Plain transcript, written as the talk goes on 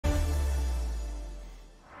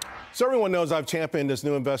So everyone knows I've championed this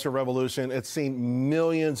new investor revolution. It's seen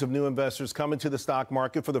millions of new investors come into the stock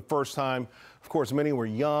market for the first time. Of course, many were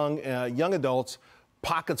young adults,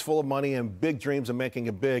 pockets full of money and big dreams of making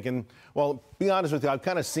it big. And, well, be honest with you, I've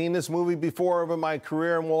kind of seen this movie before over my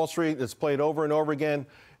career in Wall Street. It's played over and over again.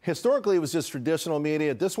 Historically, it was just traditional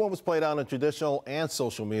media. This one was played out on traditional and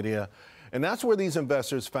social media. And that's where these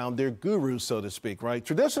investors found their gurus, so to speak, right?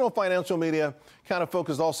 Traditional financial media kind of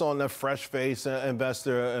focused also on the fresh face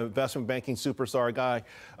investment banking superstar guy,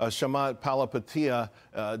 Chamath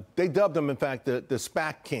Palihapitiya. They dubbed him, in fact, the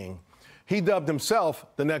SPAC king. He dubbed himself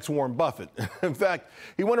the next Warren Buffett. In fact,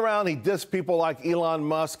 he went around, he dissed people like Elon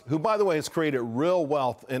Musk, who, by the way, has created real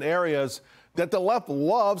wealth in areas that the left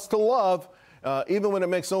loves to love, even when it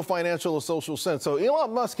makes no financial or social sense. So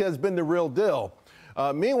Elon Musk has been the real deal.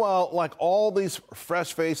 Meanwhile, like all these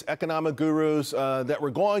fresh-faced economic gurus that were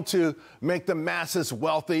going to make the masses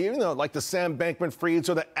wealthy, you know, like the Sam Bankman-Frieds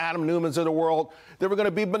or the Adam Newmans of the world, they were going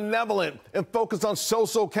to be benevolent and focus on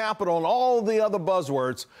social capital and all the other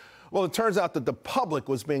buzzwords. Well, it turns out that the public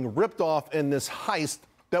was being ripped off in this heist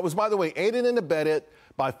that was, by the way, aided and abetted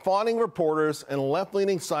by fawning reporters and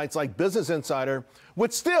left-leaning sites like Business Insider,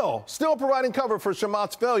 which still providing cover for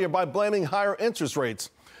Chamath's failure by blaming higher interest rates.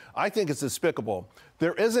 I think it's despicable.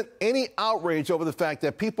 There isn't any outrage over the fact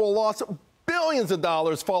that people lost billions of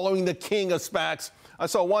dollars following the king of SPACs. I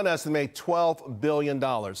saw one estimate $12 billion.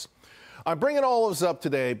 I'm bringing all of this up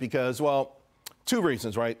today because, well, two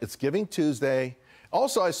reasons, right? It's Giving Tuesday.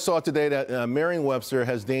 Also, I saw today that Merriam-Webster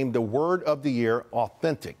has named the word of the year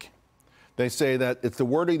authentic. They say that it's the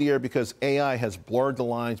word of the year because AI has blurred the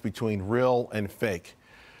lines between real and fake.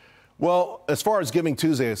 Well, as far as Giving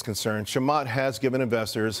Tuesday is concerned, Chamath has given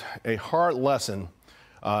investors a hard lesson.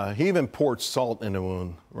 He even poured salt in the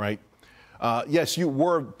wound, right? Yes,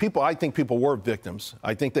 I think people were victims.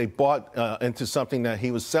 I think they bought into something that he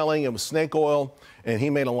was selling. It was snake oil, and he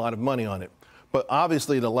made a lot of money on it. But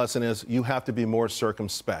obviously, the lesson is you have to be more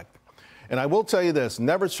circumspect. And I will tell you this,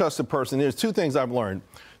 never trust a person. There's two things I've learned.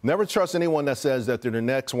 Never trust anyone that says that they're the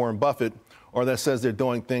next Warren Buffett or that says they're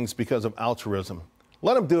doing things because of altruism.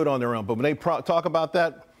 Let them do it on their own. But when they talk about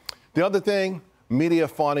that, the other thing, media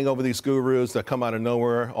fawning over these gurus that come out of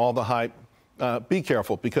nowhere, all the hype, be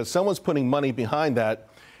careful because someone's putting money behind that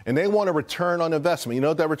and they want a return on investment. You know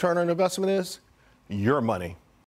what that return on investment is? Your money.